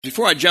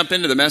Before I jump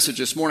into the message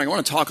this morning, I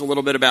want to talk a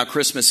little bit about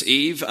Christmas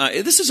Eve.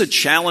 This is a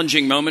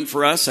challenging moment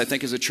for us, I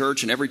think, as a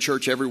church, and every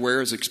church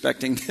everywhere is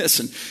expecting this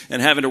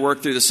and having to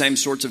work through the same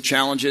sorts of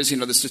challenges. You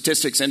know, the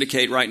statistics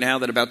indicate right now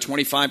that about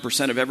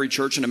 25% of every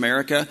church in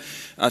America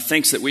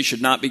thinks that we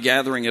should not be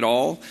gathering at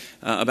all.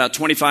 About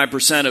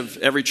 25% of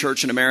every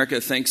church in America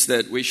thinks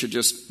that we should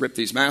just rip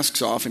these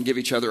masks off and give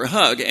each other a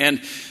hug.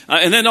 And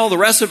then all the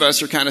rest of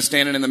us are kind of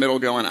standing in the middle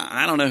going,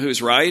 I don't know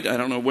who's right. I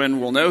don't know when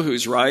we'll know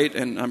who's right,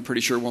 and I'm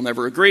pretty sure we'll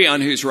never agree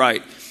on who's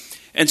right.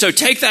 And so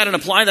take that and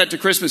apply that to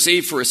Christmas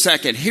Eve for a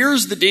second.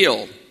 Here's the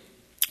deal.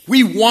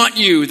 We want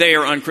you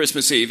there on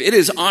Christmas Eve. It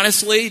is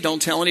honestly,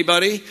 don't tell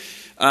anybody,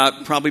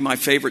 probably my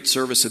favorite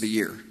service of the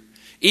year.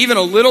 Even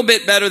a little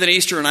bit better than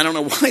Easter, and I don't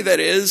know why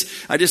that is.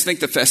 I just think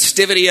the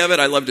festivity of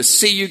it, I love to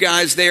see you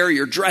guys there.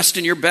 You're dressed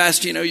in your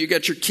best. You know, you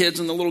got your kids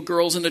and the little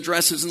girls in the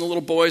dresses and the little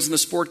boys in the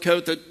sport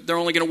coat that they're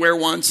only going to wear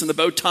once, and the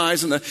bow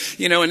ties and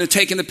and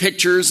taking the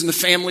pictures and the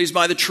families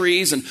by the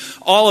trees and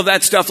all of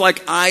that stuff.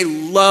 Like, I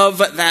love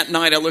that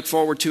night. I look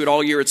forward to it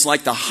all year. It's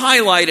like the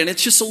highlight, and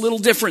it's just a little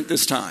different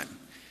this time.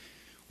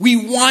 We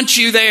want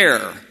you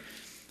there,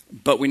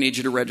 but we need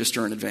you to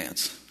register in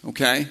advance,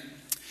 okay?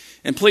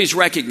 And please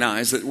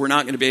recognize that we're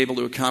not going to be able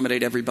to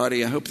accommodate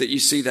everybody. I hope that you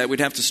see that. We'd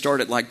have to start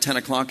at like 10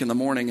 o'clock in the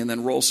morning and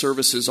then roll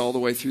services all the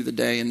way through the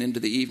day and into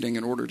the evening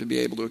in order to be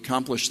able to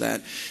accomplish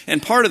that.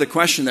 And part of the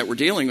question that we're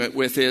dealing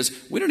with is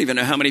we don't even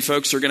know how many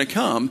folks are going to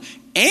come.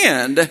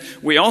 And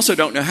we also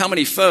don't know how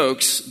many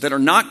folks that are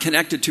not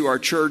connected to our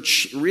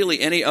church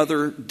really any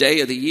other day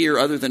of the year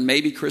other than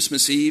maybe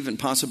Christmas Eve and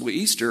possibly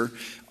Easter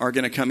are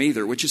going to come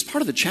either, which is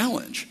part of the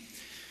challenge.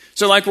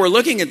 So like we're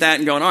looking at that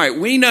and going, all right,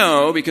 we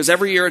know because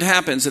every year it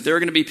happens that there are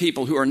going to be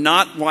people who are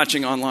not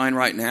watching online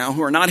right now,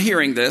 who are not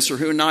hearing this or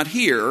who are not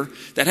here,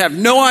 that have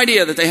no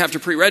idea that they have to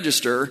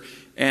pre-register,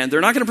 and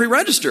they're not going to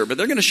pre-register, but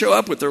they're going to show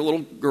up with their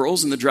little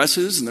girls in the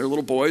dresses and their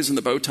little boys in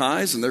the bow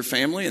ties and their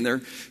family, and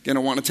they're going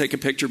to want to take a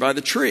picture by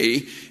the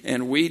tree,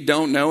 and we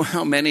don't know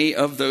how many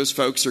of those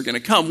folks are going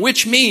to come,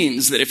 which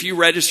means that if you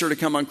register to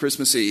come on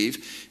Christmas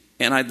Eve,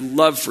 and I'd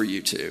love for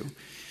you to,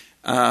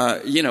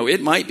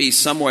 it might be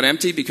somewhat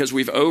empty because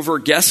we've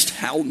over-guessed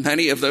how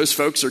many of those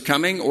folks are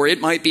coming, or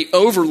it might be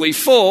overly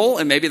full,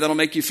 and maybe that'll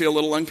make you feel a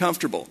little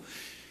uncomfortable.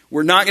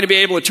 We're not going to be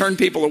able to turn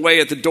people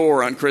away at the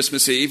door on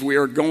Christmas Eve. We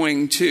are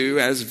going to,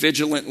 as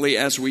vigilantly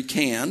as we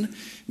can,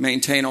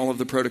 maintain all of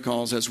the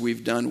protocols as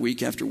we've done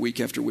week after week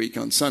after week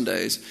on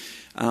Sundays.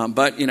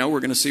 But we're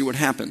going to see what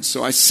happens.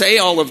 So I say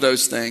all of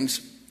those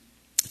things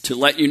to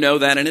let you know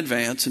that in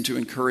advance and to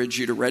encourage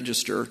you to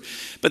register.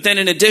 But then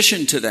in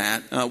addition to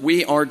that,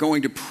 we are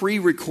going to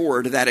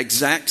pre-record that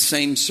exact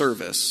same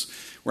service.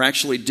 We're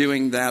actually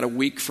doing that a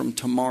week from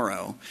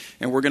tomorrow.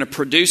 And we're going to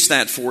produce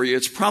that for you.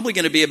 It's probably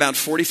going to be about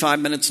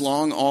 45 minutes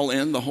long, all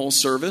in, the whole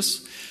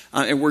service.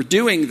 And we're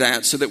doing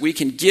that so that we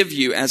can give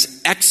you as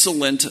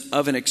excellent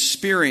of an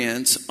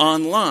experience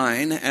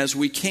online as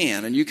we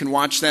can. And you can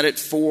watch that at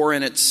 4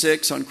 and at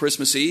 6 on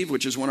Christmas Eve,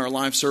 which is when our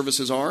live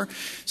services are.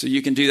 So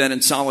you can do that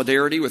in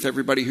solidarity with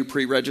everybody who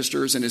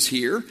pre-registers and is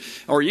here.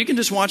 Or you can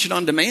just watch it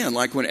on demand,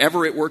 like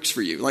whenever it works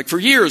for you. Like for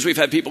years, we've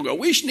had people go,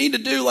 we need to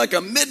do like a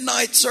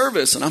midnight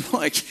service. And I'm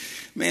like,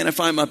 man, if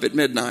I'm up at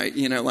midnight,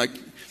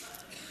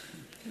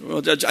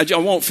 well, I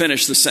won't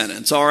finish the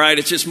sentence, all right?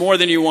 It's just more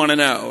than you want to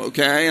know,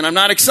 okay? And I'm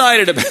not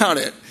excited about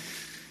it.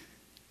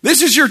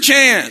 This is your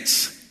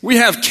chance. We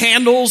have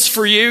candles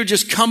for you.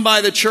 Just come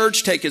by the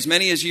church. Take as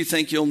many as you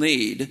think you'll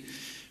need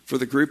for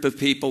the group of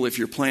people, if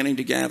you're planning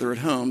to gather at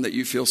home, that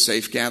you feel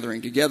safe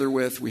gathering together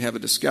with. We have a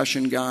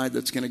discussion guide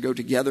that's going to go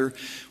together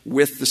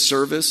with the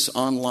service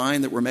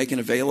online that we're making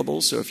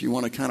available. So if you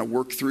want to kind of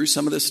work through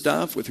some of this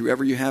stuff with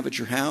whoever you have at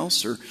your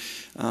house or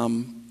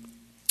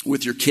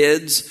with your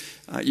kids,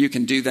 you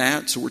can do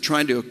that. So we're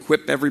trying to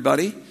equip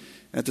everybody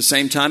at the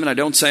same time. And I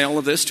don't say all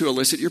of this to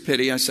elicit your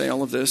pity. I say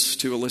all of this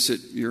to elicit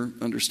your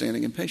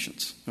understanding and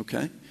patience.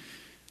 Okay?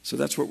 So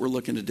that's what we're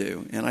looking to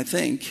do. And I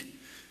think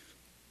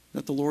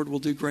that the Lord will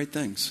do great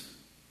things.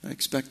 I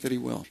expect that He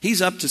will.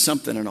 He's up to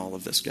something in all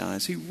of this,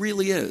 guys. He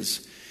really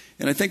is.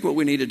 And I think what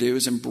we need to do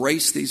is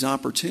embrace these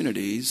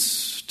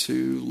opportunities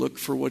to look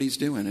for what He's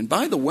doing. And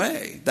by the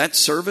way, that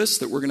service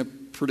that we're going to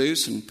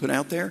produce and put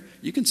out there,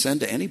 you can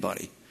send to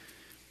anybody.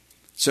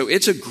 So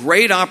it's a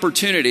great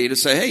opportunity to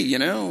say, hey,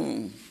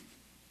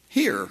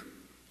 here,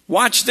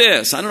 watch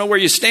this. I don't know where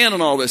you stand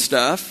on all this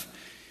stuff,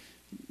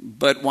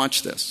 but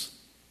watch this.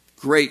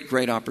 Great,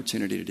 great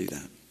opportunity to do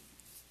that.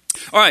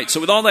 All right, so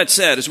with all that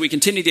said, as we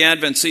continue the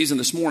Advent season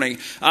this morning,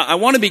 I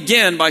want to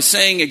begin by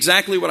saying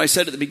exactly what I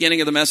said at the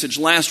beginning of the message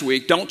last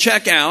week. Don't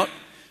check out.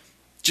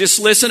 Just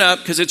listen up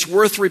because it's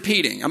worth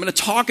repeating. I'm going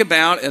to talk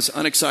about, as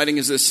unexciting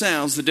as this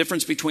sounds, the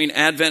difference between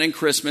Advent and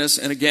Christmas.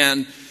 And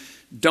again,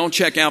 don't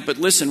check out, but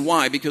listen,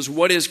 why? Because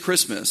what is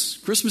Christmas?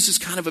 Christmas is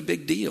kind of a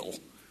big deal.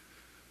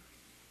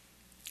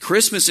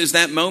 Christmas is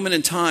that moment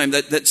in time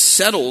that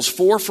settles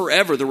for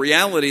forever the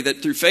reality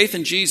that through faith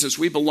in Jesus,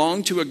 we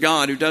belong to a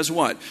God who does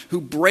what?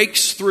 Who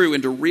breaks through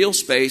into real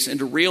space,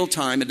 into real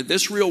time, into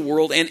this real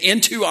world, and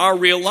into our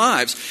real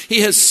lives.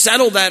 He has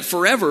settled that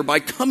forever by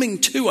coming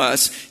to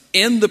us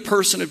in the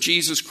person of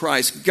Jesus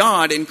Christ,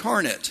 God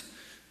incarnate.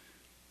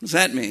 What does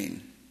that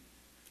mean?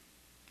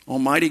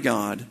 Almighty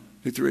God,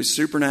 who through his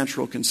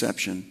supernatural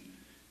conception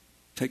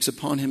takes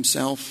upon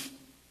himself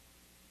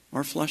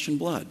our flesh and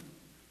blood,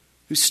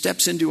 who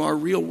steps into our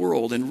real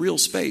world in real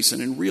space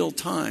and in real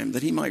time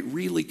that he might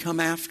really come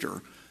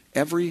after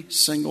every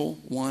single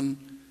one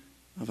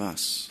of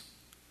us.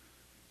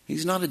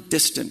 He's not a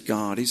distant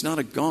God. He's not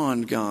a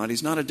gone God.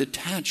 He's not a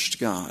detached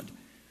God.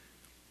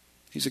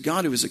 He's a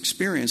God who has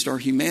experienced our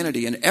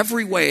humanity in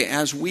every way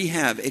as we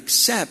have,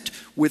 except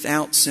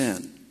without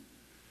sin.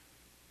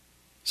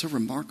 It's a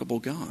remarkable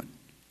God.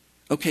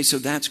 Okay, so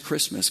that's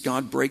Christmas.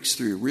 God breaks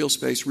through real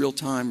space, real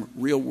time,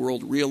 real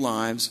world, real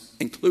lives,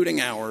 including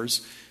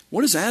ours.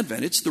 What is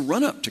Advent? It's the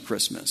run-up to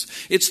Christmas.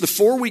 It's the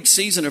 4-week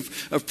season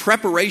of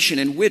preparation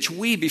in which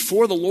we,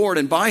 before the Lord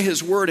and by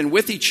his word and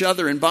with each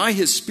other and by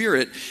his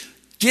Spirit,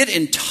 get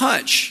in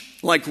touch,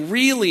 like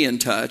really in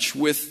touch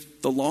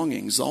with the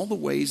longings, all the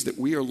ways that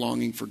we are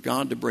longing for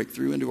God to break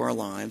through into our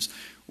lives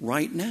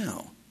right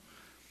now.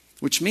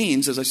 Which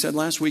means, as I said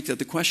last week, that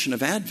the question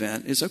of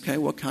Advent is, okay,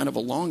 what kind of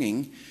a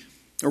longing,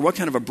 or what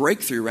kind of a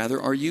breakthrough,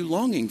 rather, are you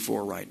longing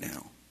for right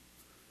now?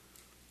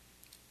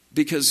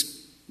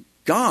 Because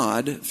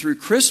God, through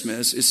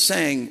Christmas, is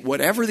saying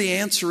whatever the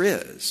answer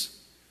is,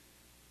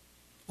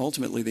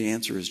 ultimately the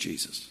answer is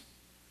Jesus.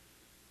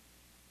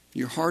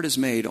 Your heart is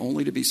made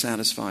only to be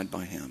satisfied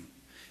by him,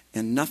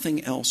 and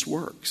nothing else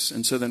works.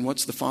 And so then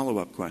what's the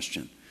follow-up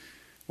question?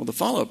 Well, the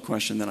follow-up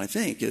question then I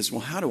think is,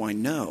 well, how do I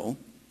know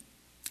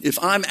if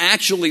I'm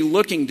actually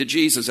looking to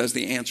Jesus as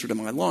the answer to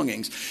my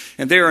longings?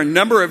 And there are a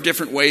number of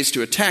different ways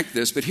to attack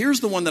this, but here's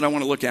the one that I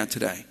want to look at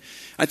today.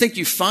 I think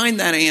you find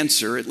that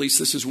answer, at least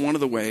this is one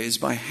of the ways,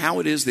 by how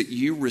it is that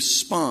you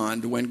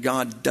respond when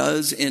God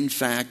does in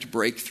fact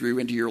break through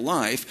into your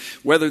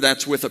life, whether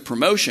that's with a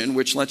promotion,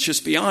 which, let's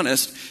just be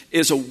honest,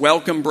 is a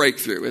welcome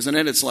breakthrough, isn't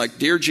it? It's like,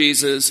 dear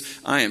Jesus,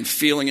 I am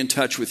feeling in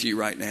touch with you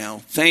right now.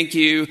 Thank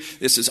you.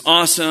 This is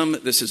awesome.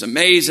 This is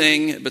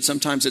amazing. But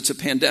sometimes it's a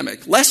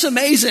pandemic. Less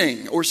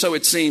amazing, or so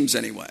it seems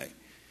anyway.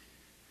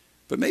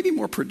 But maybe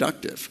more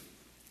productive.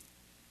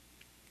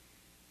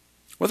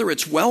 Whether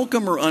it's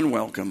welcome or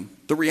unwelcome,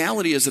 the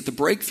reality is that the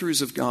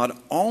breakthroughs of God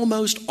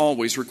almost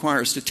always require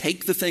us to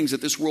take the things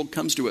that this world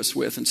comes to us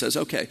with and says,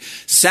 okay,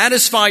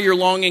 satisfy your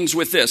longings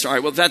with this. All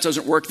right, well, if that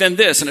doesn't work, then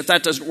this. And if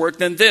that doesn't work,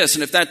 then this.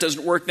 And if that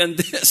doesn't work, then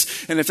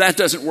this. And if that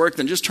doesn't work,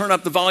 then just turn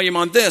up the volume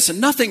on this.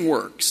 And nothing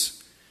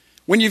works.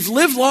 When you've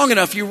lived long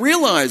enough, you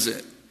realize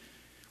it.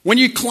 When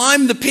you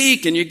climb the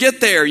peak and you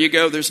get there, you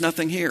go, there's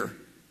nothing here.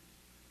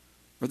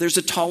 Or there's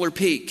a taller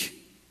peak.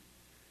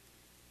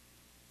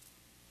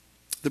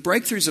 The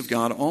breakthroughs of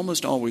God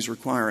almost always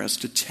require us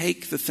to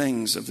take the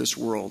things of this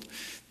world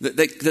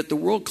that the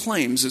world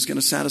claims is going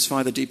to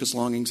satisfy the deepest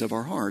longings of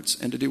our hearts,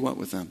 and to do what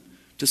with them?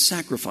 To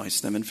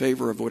sacrifice them in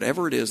favor of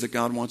whatever it is that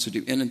God wants to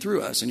do in and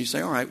through us. And you say,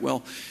 all right,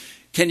 well,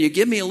 can you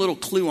give me a little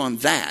clue on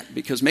that?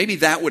 Because maybe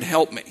that would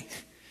help me.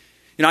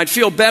 You know, I'd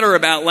feel better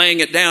about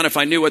laying it down if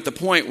I knew what the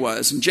point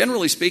was. And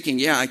generally speaking,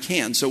 yeah, I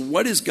can. So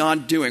what is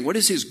God doing? What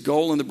is his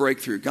goal in the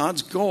breakthrough?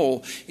 God's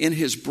goal in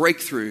his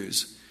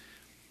breakthroughs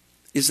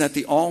is that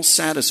the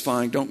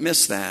all-satisfying, don't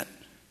miss that,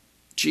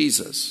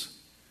 Jesus,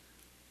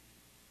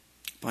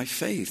 by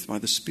faith, by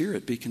the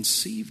Spirit, be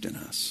conceived in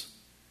us.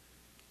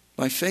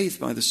 By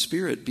faith, by the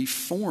Spirit, be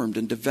formed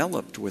and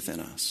developed within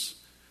us.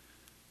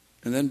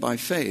 And then by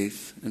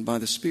faith and by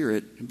the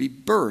Spirit, be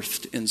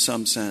birthed, in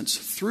some sense,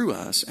 through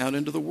us out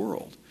into the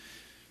world.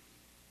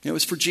 You know,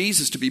 it's for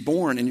Jesus to be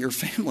born in your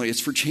family. It's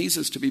for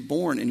Jesus to be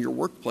born in your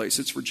workplace.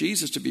 It's for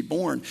Jesus to be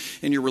born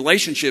in your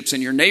relationships,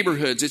 in your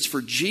neighborhoods. It's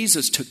for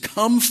Jesus to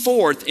come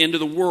forth into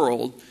the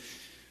world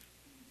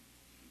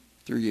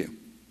through you.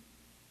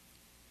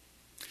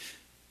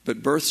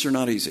 But births are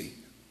not easy.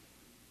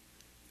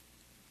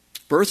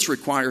 Births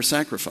require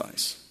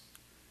sacrifice.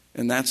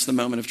 And that's the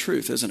moment of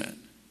truth, isn't it?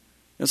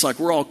 It's like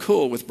we're all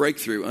cool with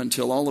breakthrough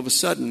until all of a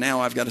sudden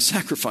now I've got to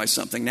sacrifice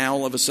something. Now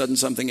all of a sudden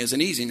something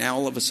isn't easy. Now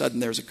all of a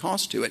sudden there's a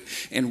cost to it.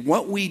 And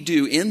what we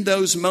do in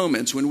those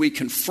moments when we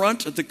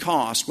confront the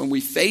cost, when we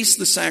face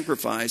the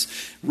sacrifice,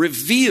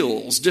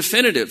 reveals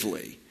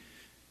definitively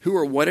who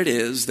or what it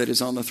is that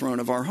is on the throne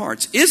of our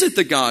hearts. Is it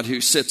the God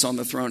who sits on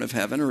the throne of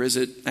heaven, or is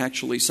it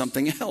actually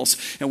something else?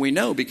 And we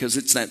know because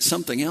it's that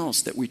something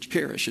else that we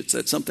cherish. It's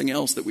that something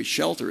else that we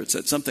shelter. It's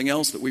that something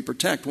else that we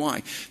protect.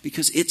 Why?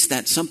 Because it's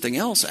that something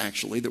else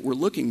actually that we're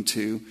looking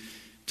to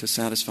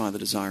satisfy the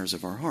desires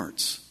of our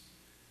hearts.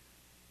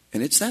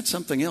 And it's that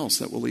something else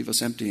that will leave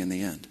us empty in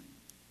the end.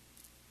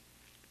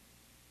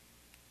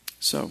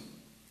 So,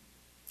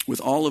 with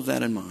all of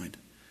that in mind,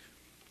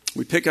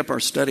 we pick up our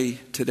study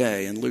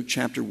today in Luke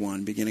chapter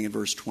 1, beginning in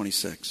verse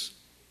 26.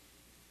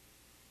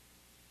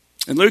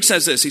 And Luke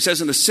says this, he says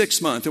in the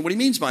 6th month, and what he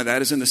means by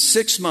that is in the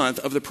 6th month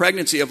of the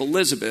pregnancy of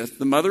Elizabeth,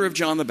 the mother of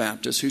John the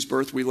Baptist, whose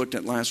birth we looked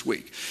at last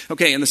week.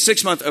 Okay, in the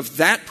 6th month of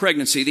that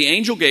pregnancy, the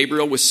angel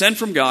Gabriel was sent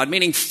from God,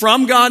 meaning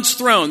from God's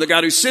throne. The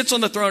God who sits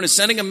on the throne is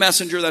sending a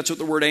messenger, that's what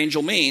the word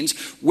angel means,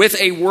 with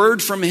a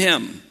word from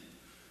him.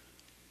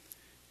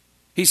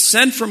 He's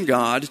sent from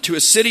God to a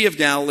city of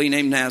Galilee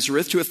named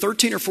Nazareth, to a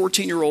 13 or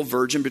 14-year-old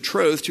virgin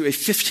betrothed to a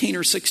 15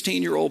 or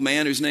 16-year-old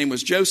man whose name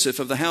was Joseph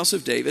of the house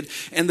of David,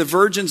 and the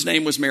virgin's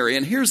name was Mary.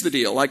 And here's the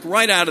deal, like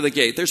right out of the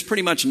gate, there's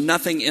pretty much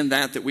nothing in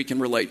that we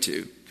can relate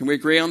to. Can we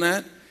agree on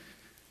that?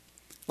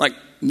 Like,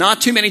 not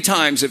too many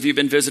times have you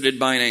been visited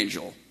by an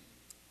angel,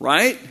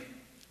 right?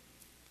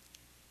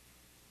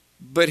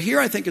 But here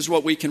I think is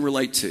what we can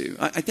relate to.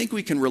 I think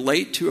we can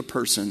relate to a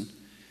person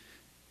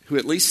who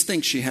at least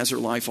thinks she has her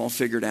life all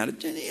figured out,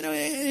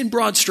 in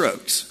broad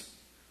strokes.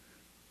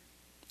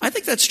 I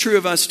think that's true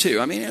of us too.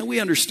 I mean,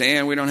 we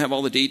understand we don't have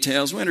all the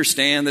details. We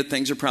understand that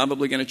things are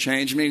probably going to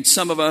change. I mean,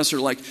 some of us are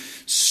like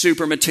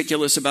super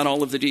meticulous about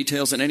all of the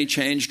details, and any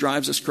change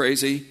drives us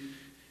crazy.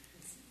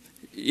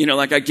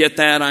 Like I get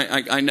that.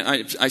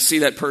 I see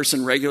that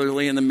person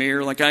regularly in the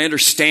mirror. Like I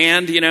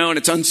understand, and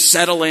it's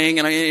unsettling.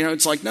 And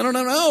it's like,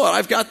 no.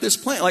 I've got this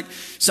plan. Like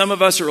some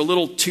of us are a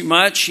little too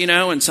much,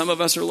 and some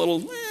of us are a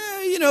little,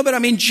 but I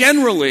mean,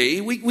 generally,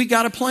 we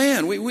got a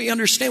plan. We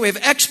understand. We have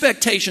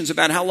expectations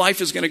about how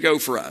life is going to go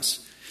for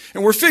us.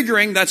 And we're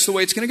figuring that's the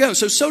way it's going to go.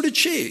 So did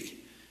she.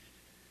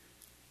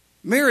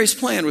 Mary's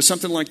plan was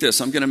something like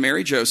this. I'm going to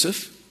marry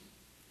Joseph.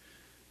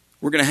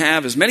 We're going to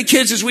have as many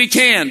kids as we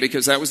can,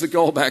 because that was the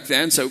goal back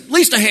then. So at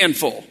least a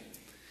handful.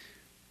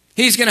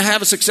 He's going to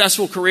have a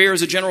successful career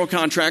as a general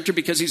contractor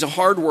because he's a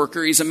hard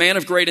worker. He's a man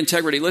of great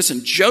integrity.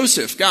 Listen,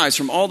 Joseph, guys,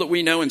 from all that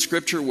we know in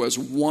Scripture, was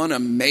one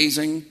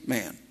amazing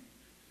man.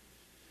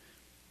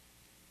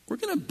 We're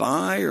going to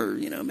buy or,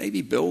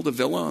 maybe build a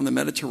villa on the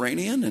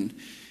Mediterranean.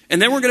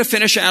 And then we're going to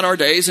finish out our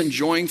days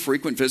enjoying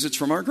frequent visits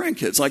from our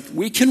grandkids. Like,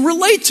 we can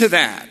relate to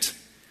that.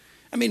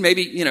 I mean,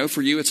 maybe,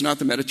 for you it's not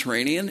the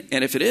Mediterranean.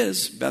 And if it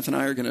is, Beth and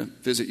I are going to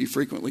visit you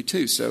frequently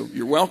too. So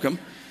you're welcome.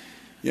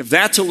 You have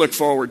that to look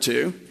forward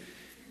to.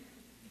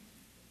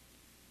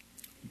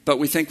 But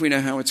we think we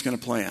know how it's going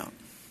to play out.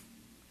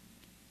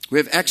 We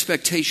have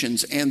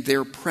expectations, and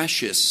they're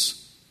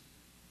precious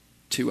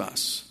to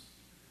us.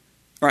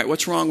 All right,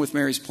 what's wrong with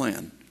Mary's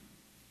plan?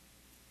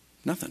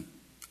 Nothing.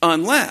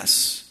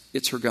 Unless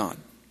it's her God.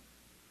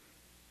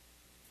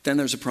 Then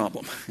there's a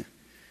problem.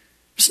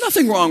 There's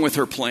nothing wrong with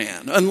her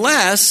plan,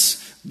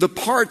 unless the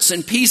parts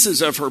and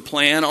pieces of her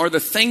plan are the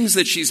things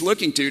that she's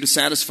looking to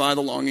satisfy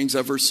the longings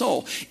of her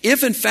soul.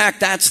 If, in fact,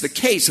 that's the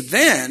case,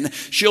 then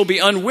she'll be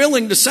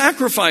unwilling to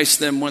sacrifice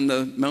them when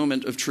the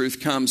moment of truth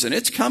comes, and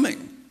it's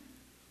coming.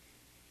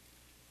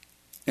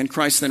 And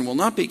Christ then will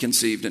not be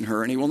conceived in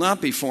her, and he will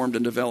not be formed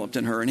and developed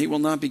in her, and he will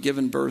not be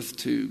given birth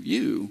to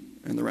you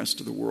and the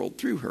rest of the world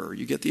through her.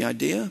 You get the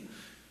idea? You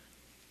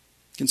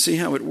can see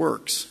how it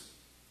works.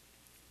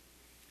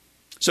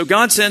 So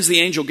God sends the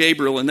angel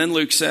Gabriel, and then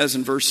Luke says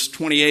in verse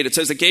 28, it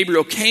says that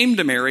Gabriel came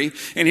to Mary,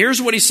 and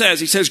here's what he says.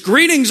 He says,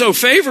 "Greetings, O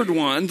favored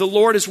one, the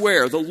Lord is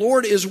where? The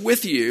Lord is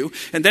with you."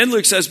 And then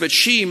Luke says, "But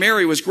she,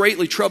 Mary, was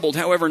greatly troubled,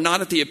 however,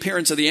 not at the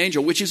appearance of the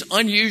angel," which is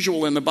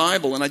unusual in the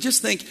Bible, and I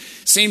just think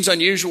seems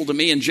unusual to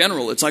me in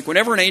general. It's like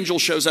whenever an angel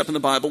shows up in the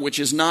Bible, which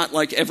is not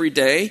like every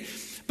day,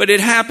 but it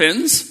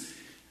happens,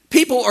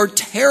 people are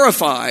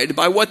terrified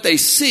by what they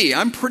see.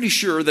 I'm pretty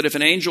sure that if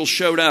an angel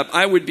showed up,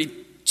 I would be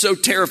so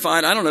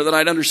terrified, I don't know that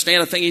I'd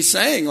understand a thing he's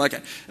saying. Like,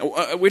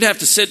 we'd have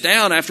to sit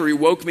down after he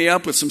woke me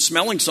up with some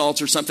smelling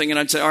salts or something, and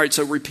I'd say, "All right,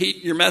 so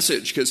repeat your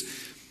message, because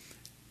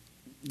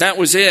that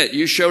was it.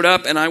 You showed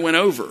up and I went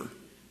over."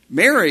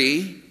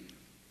 Mary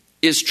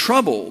is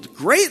troubled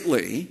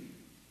greatly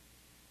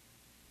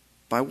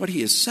by what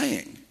he is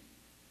saying.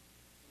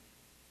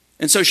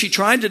 And so she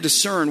tried to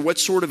discern what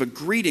sort of a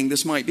greeting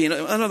this might be. In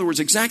other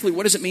words, exactly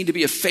what does it mean to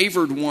be a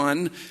favored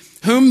one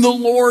whom the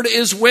Lord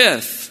is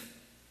with?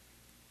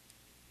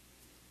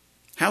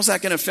 How's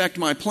that going to affect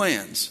my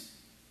plans?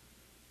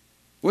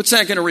 What's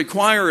that going to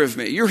require of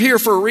me? You're here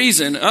for a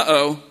reason.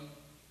 Uh-oh.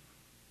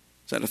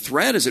 Is that a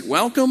threat? Is it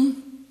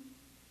welcome?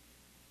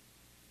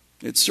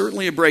 It's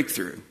certainly a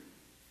breakthrough.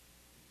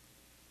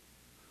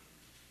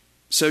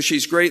 So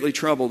she's greatly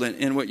troubled.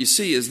 And what you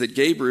see is that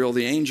Gabriel,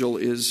 the angel,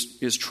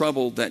 is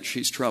troubled that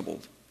she's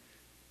troubled.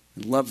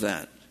 I love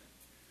that.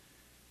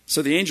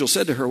 So the angel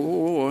said to her,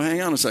 whoa,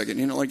 hang on a second.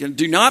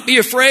 Do not be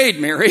afraid,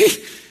 Mary.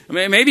 I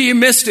mean, maybe you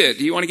missed it.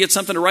 Do you want to get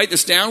something to write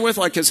this down with?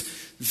 Because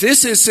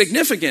this is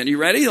significant. You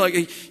ready?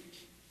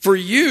 For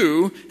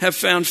you have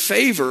found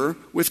favor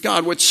with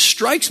God. What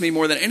strikes me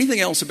more than anything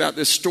else about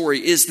this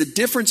story is the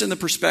difference in the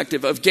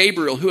perspective of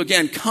Gabriel, who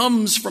again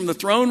comes from the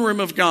throne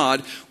room of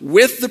God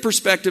with the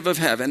perspective of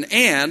heaven,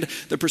 and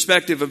the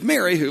perspective of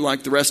Mary, who,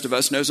 like the rest of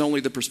us, knows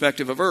only the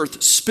perspective of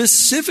earth,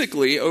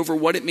 specifically over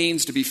what it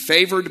means to be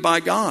favored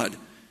by God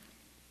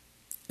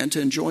and to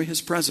enjoy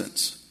his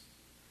presence.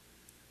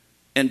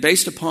 And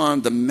based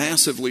upon the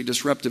massively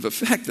disruptive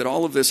effect that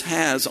all of this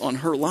has on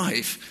her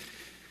life,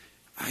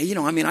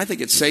 I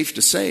think it's safe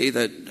to say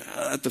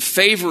that the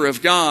favor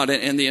of God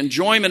and the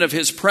enjoyment of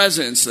His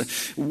presence,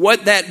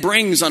 what that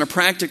brings on a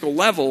practical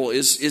level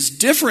is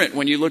different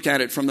when you look at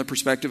it from the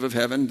perspective of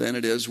heaven than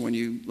it is when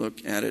you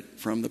look at it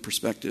from the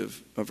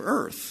perspective of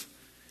earth.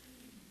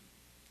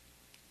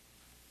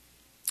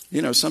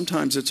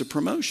 Sometimes it's a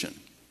promotion.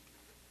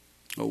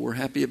 Oh, we're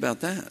happy about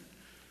that.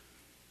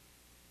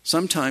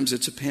 Sometimes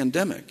it's a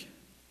pandemic.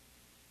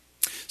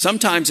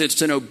 Sometimes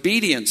it's an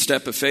obedient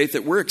step of faith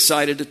that we're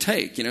excited to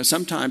take.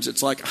 Sometimes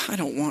it's like, I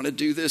don't want to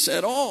do this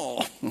at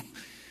all.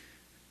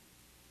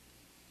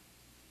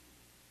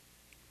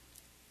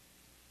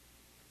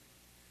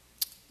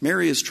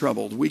 Mary is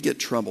troubled. We get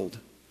troubled.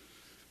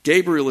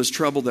 Gabriel is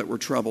troubled that we're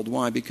troubled.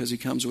 Why? Because he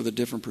comes with a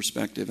different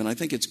perspective. And I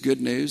think it's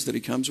good news that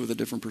he comes with a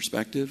different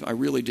perspective. I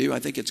really do. I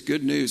think it's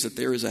good news that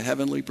there is a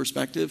heavenly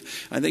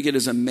perspective. I think it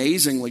is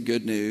amazingly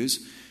good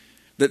news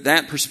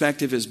that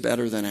perspective is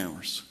better than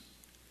ours.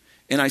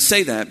 And I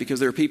say that because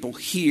there are people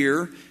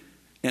here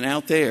and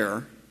out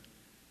there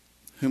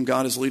whom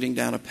God is leading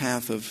down a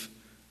path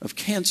of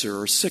cancer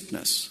or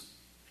sickness.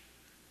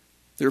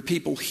 There are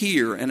people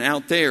here and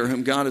out there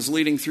whom God is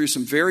leading through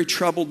some very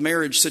troubled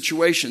marriage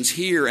situations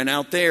here and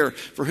out there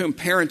for whom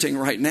parenting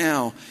right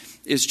now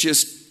is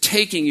just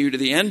taking you to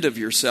the end of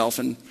yourself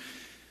and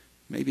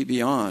maybe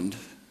beyond.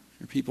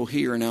 There are people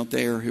here and out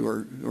there who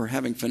are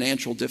having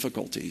financial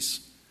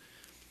difficulties.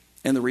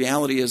 And the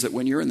reality is that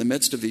when you're in the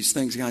midst of these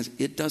things, guys,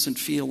 it doesn't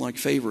feel like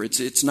favor.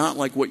 It's not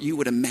like what you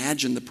would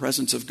imagine the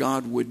presence of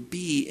God would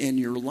be in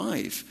your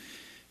life.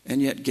 And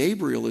yet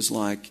Gabriel is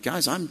like,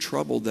 guys, I'm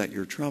troubled that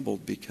you're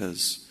troubled,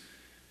 because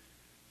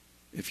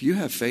if you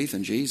have faith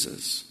in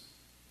Jesus,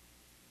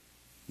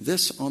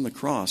 this on the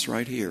cross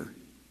right here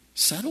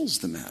settles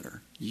the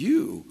matter.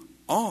 You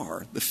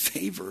are the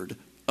favored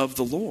of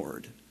the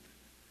Lord.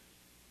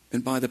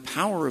 And by the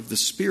power of the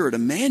Spirit,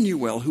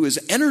 Emmanuel, who has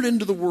entered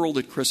into the world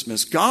at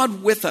Christmas,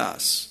 God with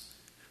us,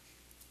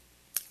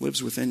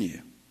 lives within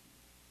you.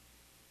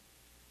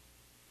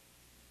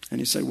 And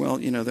you say, well,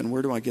 then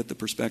where do I get the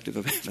perspective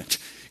of heaven?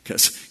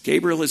 Because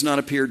Gabriel has not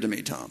appeared to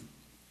me, Tom.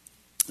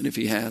 And if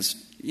he has,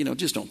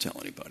 just don't tell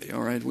anybody,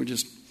 all right?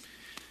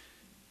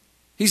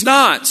 He's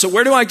not. So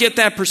where do I get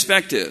that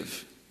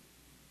perspective?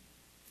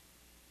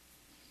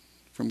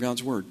 From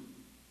God's Word.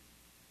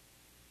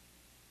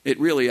 It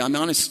really,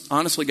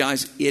 honestly,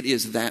 guys, it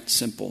is that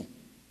simple.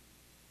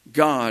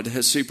 God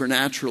has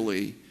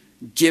supernaturally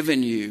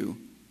given you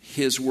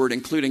His Word,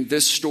 including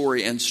this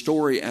story and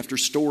story after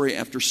story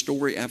after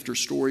story after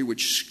story,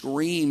 which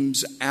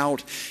screams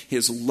out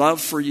His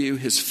love for you,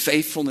 His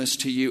faithfulness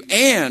to you,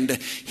 and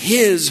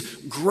His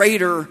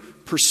greater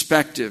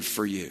perspective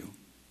for you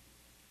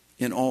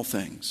in all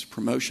things.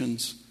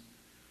 Promotions,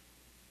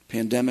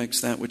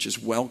 pandemics, that which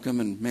is welcome,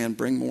 and man,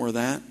 bring more of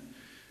that.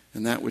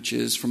 And that which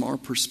is, from our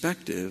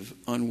perspective,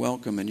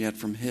 unwelcome, and yet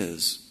from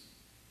His,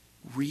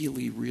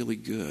 really, really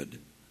good.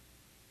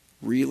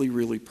 Really,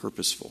 really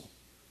purposeful.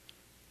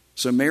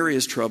 So Mary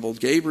is troubled.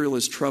 Gabriel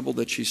is troubled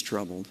that she's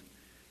troubled.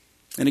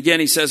 And again,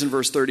 he says in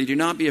verse 30, do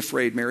not be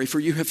afraid, Mary, for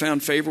you have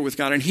found favor with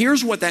God. And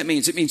here's what that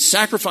means. It means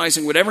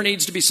sacrificing whatever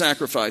needs to be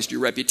sacrificed. Your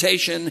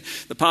reputation,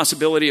 the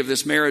possibility of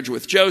this marriage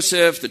with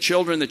Joseph, the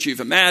children that you've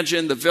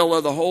imagined, the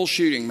villa, the whole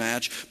shooting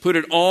match. Put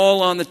it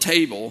all on the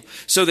table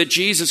so that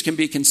Jesus can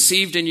be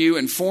conceived in you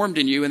and formed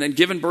in you and then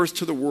given birth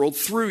to the world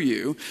through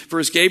you. For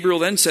as Gabriel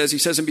then says, he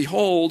says, and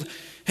behold,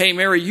 hey,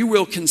 Mary, you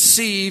will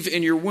conceive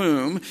in your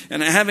womb,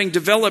 and having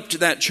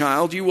developed that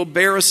child, you will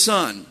bear a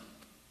son.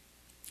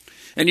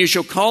 And you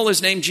shall call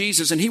his name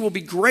Jesus, and he will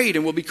be great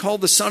and will be called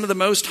the Son of the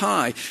Most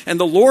High. And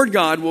the Lord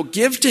God will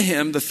give to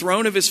him the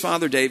throne of his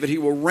father David. He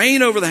will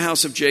reign over the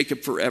house of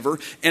Jacob forever,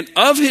 and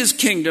of his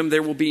kingdom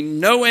there will be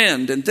no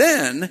end. And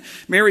then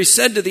Mary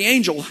said to the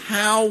angel,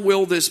 how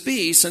will this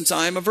be, since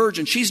I am a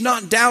virgin? She's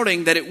not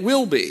doubting that it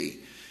will be.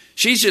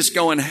 She's just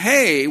going,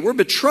 hey, we're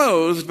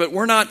betrothed, but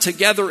we're not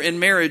together in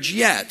marriage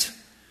yet.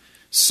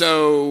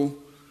 So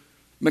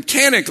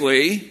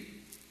mechanically,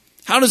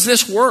 how does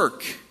this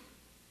work?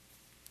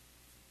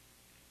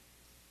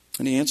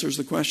 And he answers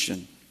the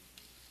question.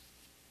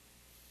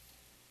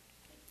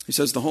 He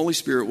says, the Holy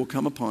Spirit will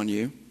come upon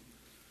you,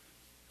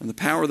 and the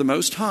power of the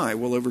Most High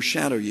will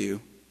overshadow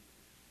you.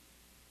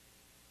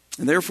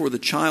 And therefore the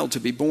child to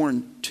be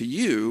born to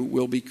you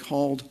will be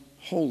called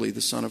Holy,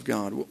 the Son of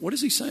God. What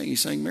is he saying?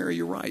 He's saying, Mary,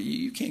 you're right.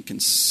 You can't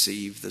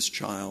conceive this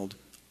child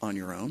on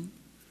your own.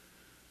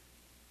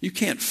 You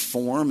can't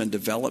form and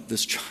develop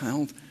this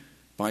child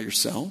by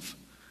yourself.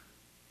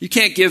 You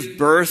can't give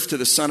birth to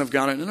the Son of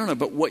God. No.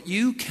 But what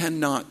you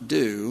cannot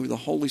do, the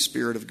Holy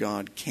Spirit of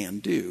God can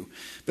do.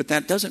 But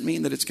that doesn't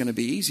mean that it's going to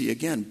be easy.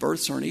 Again,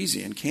 births aren't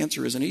easy, and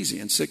cancer isn't easy,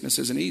 and sickness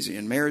isn't easy,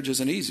 and marriage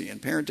isn't easy, and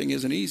parenting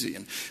isn't easy,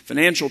 and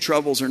financial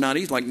troubles are not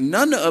easy. Like,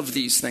 none of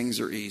these things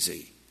are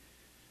easy.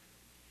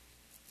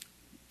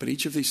 But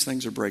each of these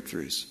things are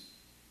breakthroughs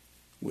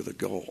with a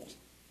goal.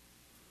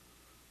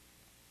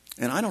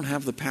 And I don't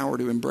have the power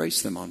to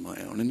embrace them on my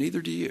own, and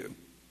neither do you.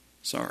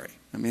 Sorry.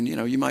 I mean,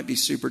 you might be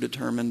super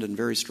determined and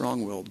very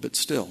strong-willed, but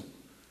still,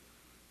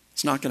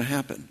 it's not going to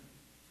happen.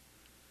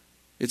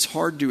 It's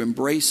hard to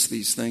embrace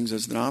these things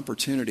as an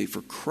opportunity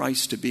for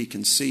Christ to be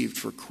conceived,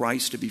 for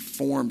Christ to be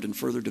formed and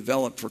further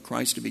developed, for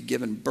Christ to be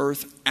given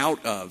birth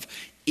out of,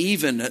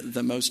 even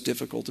the most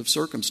difficult of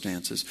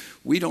circumstances.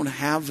 We don't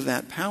have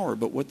that power,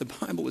 but what the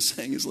Bible is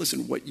saying is,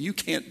 listen, what you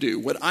can't do,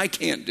 what I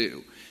can't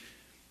do,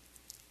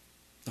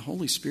 the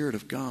Holy Spirit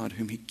of God,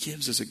 whom He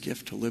gives as a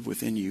gift to live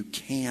within you,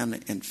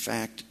 can in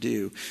fact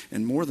do.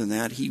 And more than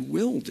that, He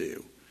will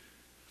do.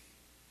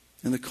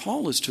 And the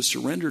call is to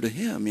surrender to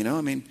Him,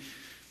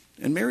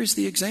 and Mary's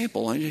the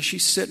example.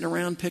 She's sitting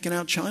around picking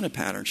out china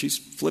patterns. She's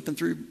flipping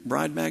through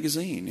Bride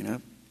magazine,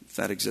 if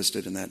that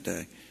existed in that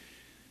day.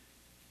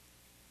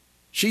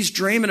 She's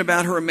dreaming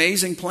about her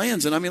amazing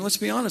plans. And let's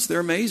be honest, they're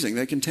amazing.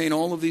 They contain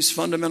all of these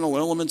fundamental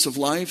elements of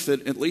life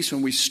that, at least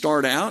when we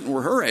start out and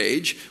we're her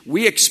age,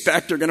 we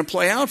expect are going to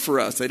play out for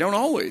us. They don't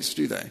always,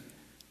 do they?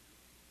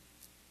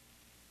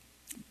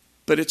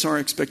 But it's our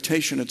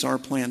expectation, it's our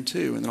plan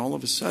too. And then all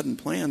of a sudden,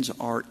 plans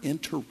are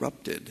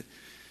interrupted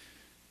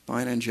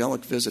by an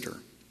angelic visitor.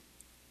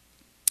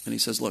 And he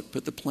says, look,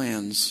 put the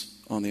plans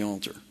on the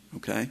altar,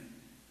 okay?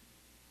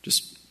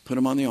 Just put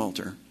them on the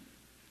altar.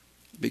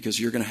 Because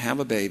you're going to have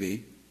a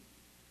baby,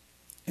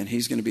 and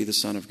he's going to be the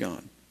Son of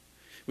God.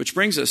 Which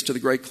brings us to the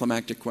great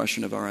climactic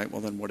question of, all right,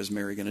 well then what is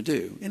Mary going to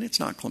do? And it's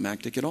not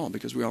climactic at all,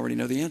 because we already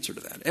know the answer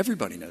to that.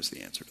 Everybody knows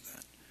the answer to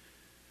that.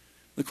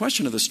 The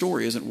question of the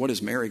story isn't what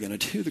is Mary going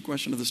to do? The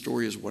question of the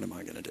story is, what am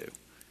I going to do?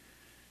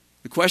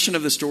 The question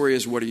of the story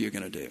is, what are you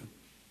going to do?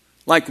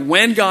 Like,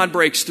 when God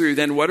breaks through,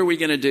 then what are we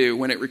going to do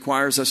when it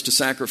requires us to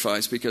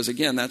sacrifice? Because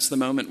again, that's the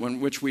moment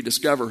in which we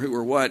discover who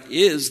or what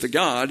is the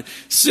God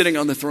sitting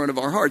on the throne of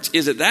our hearts.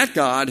 Is it that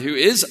God who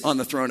is on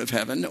the throne of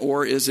heaven,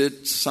 or is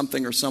it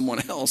something or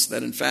someone else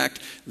that in fact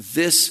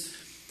this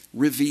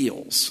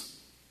reveals?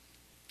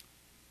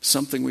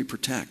 Something we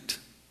protect,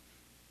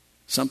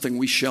 something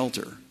we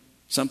shelter,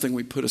 something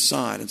we put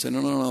aside and say,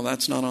 no,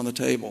 that's not on the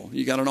table.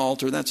 You got an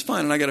altar, that's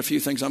fine, and I got a few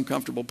things I'm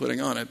comfortable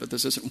putting on it, but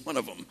this isn't one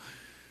of them.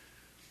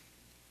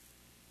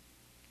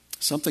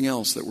 Something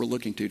else that we're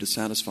looking to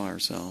satisfy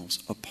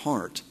ourselves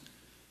apart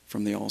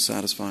from the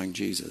all-satisfying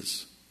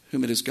Jesus,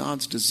 whom it is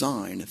God's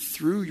design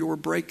through your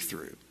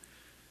breakthrough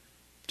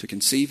to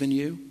conceive in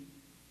you,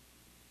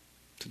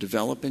 to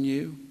develop in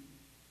you,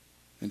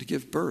 and to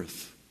give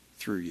birth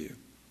through you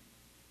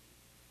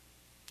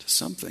to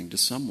something, to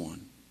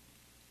someone,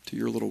 to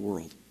your little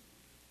world.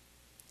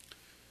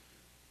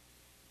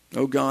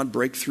 Oh God,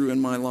 break through in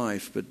my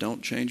life, but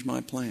don't change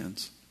my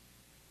plans.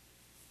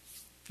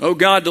 Oh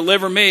God,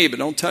 deliver me, but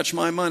don't touch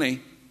my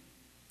money.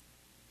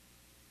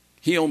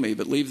 Heal me,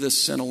 but leave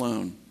this sin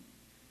alone.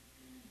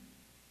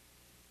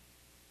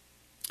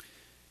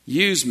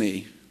 Use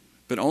me,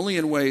 but only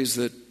in ways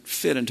that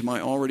fit into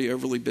my already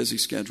overly busy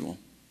schedule.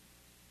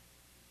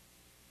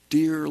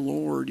 Dear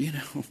Lord,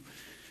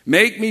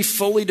 make me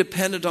fully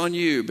dependent on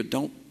you, but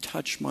don't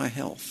touch my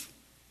health.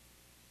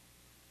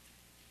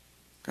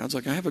 God's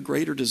like, I have a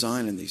greater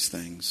design in these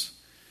things,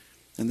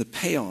 and the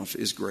payoff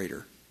is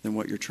greater than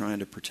what you're trying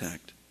to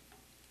protect.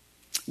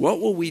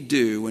 What will we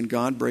do when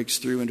God breaks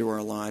through into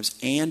our lives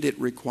and it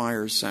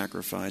requires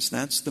sacrifice?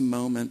 That's the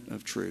moment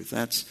of truth.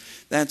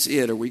 That's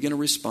it. Are we going to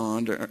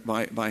respond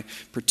by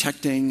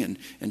protecting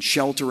and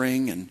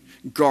sheltering and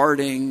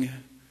guarding?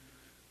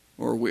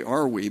 Or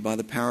are we, by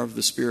the power of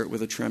the Spirit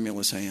with a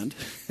tremulous hand,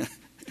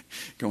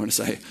 going to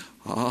say,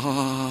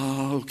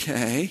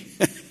 okay,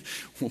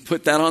 we'll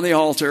put that on the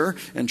altar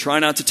and try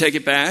not to take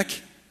it back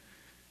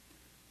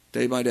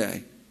day by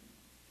day?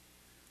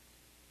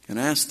 And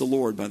ask the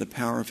Lord, by the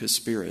power of His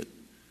Spirit,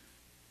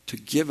 to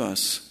give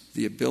us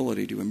the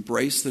ability to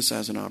embrace this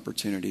as an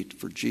opportunity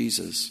for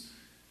Jesus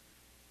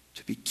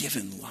to be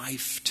given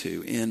life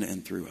to in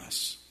and through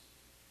us.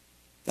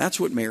 That's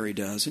what Mary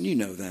does, and you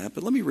know that,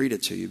 but let me read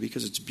it to you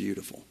because it's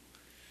beautiful.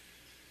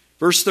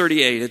 Verse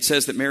 38, it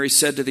says that Mary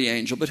said to the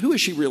angel, but who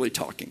is she really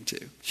talking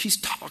to? She's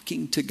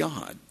talking to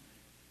God.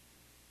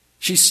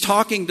 She's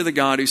talking to the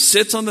God who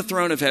sits on the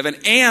throne of heaven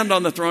and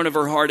on the throne of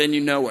her heart, and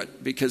you know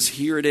it, because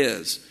here it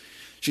is.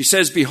 She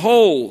says,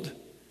 behold,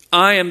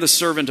 I am the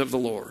servant of the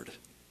Lord.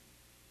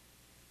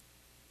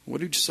 What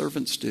do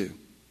servants do?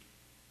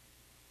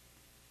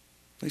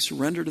 They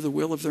surrender to the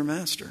will of their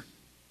master.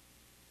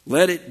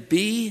 Let it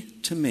be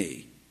to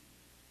me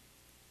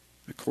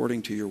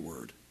according to your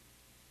word.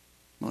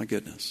 My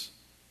goodness.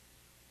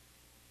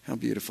 How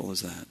beautiful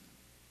is that?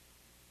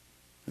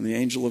 And the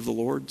angel of the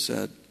Lord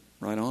said,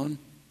 right on,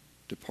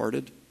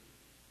 departed,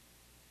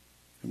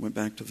 and went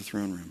back to the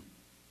throne room.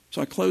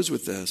 So I close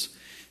with this.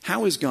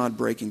 How is God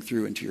breaking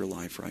through into your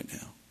life right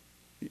now?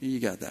 You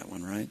got that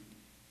one, right?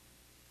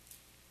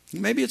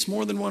 Maybe it's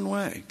more than one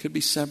way. It could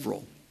be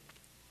several.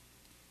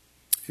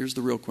 Here's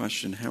the real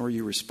question. How are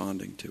you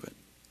responding to it?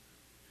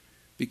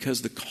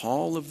 Because the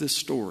call of this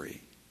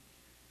story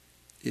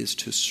is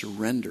to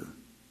surrender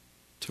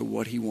to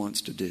what He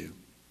wants to do.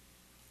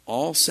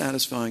 All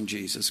satisfying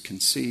Jesus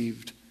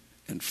conceived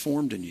and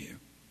formed in you,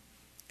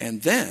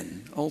 and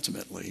then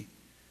ultimately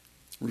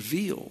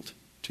revealed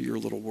to your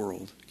little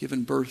world,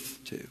 given birth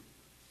to,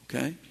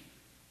 okay?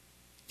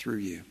 Through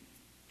you.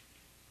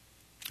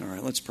 All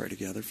right, let's pray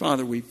together.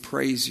 Father, we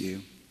praise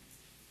you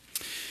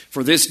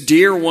for this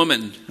dear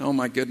woman. Oh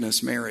my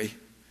goodness, Mary.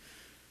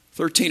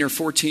 13 or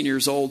 14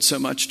 years old, so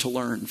much to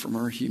learn from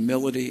her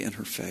humility and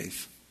her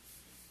faith.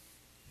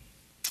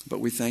 But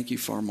we thank you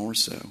far more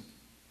so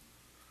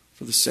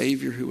for the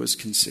Savior who was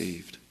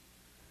conceived,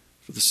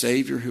 for the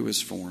Savior who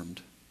was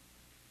formed,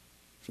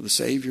 for the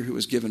Savior who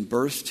was given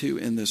birth to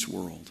in this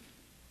world,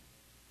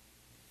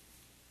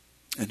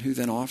 and who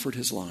then offered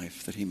his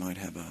life that he might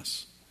have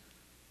us.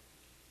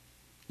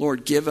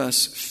 Lord, give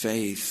us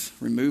faith.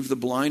 Remove the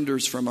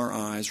blinders from our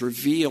eyes.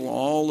 Reveal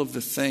all of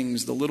the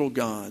things, the little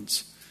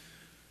gods,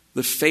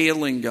 the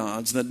failing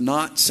gods, the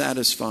not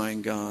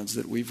satisfying gods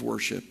that we've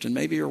worshiped and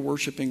maybe are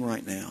worshiping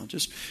right now.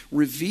 Just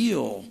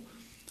reveal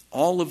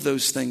all of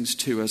those things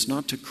to us,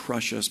 not to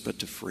crush us, but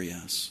to free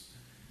us.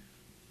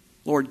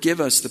 Lord, give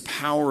us the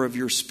power of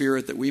your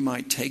Spirit that we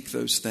might take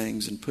those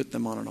things and put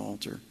them on an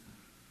altar,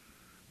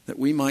 that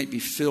we might be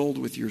filled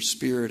with your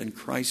Spirit and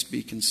Christ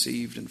be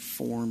conceived and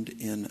formed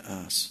in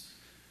us.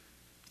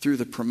 Through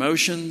the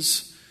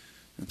promotions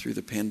and through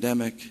the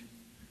pandemic,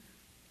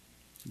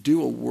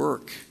 do a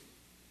work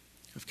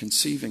of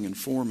conceiving and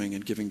forming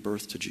and giving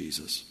birth to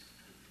Jesus.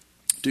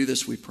 Do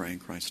this, we pray, in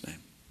Christ's name.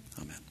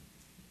 Amen.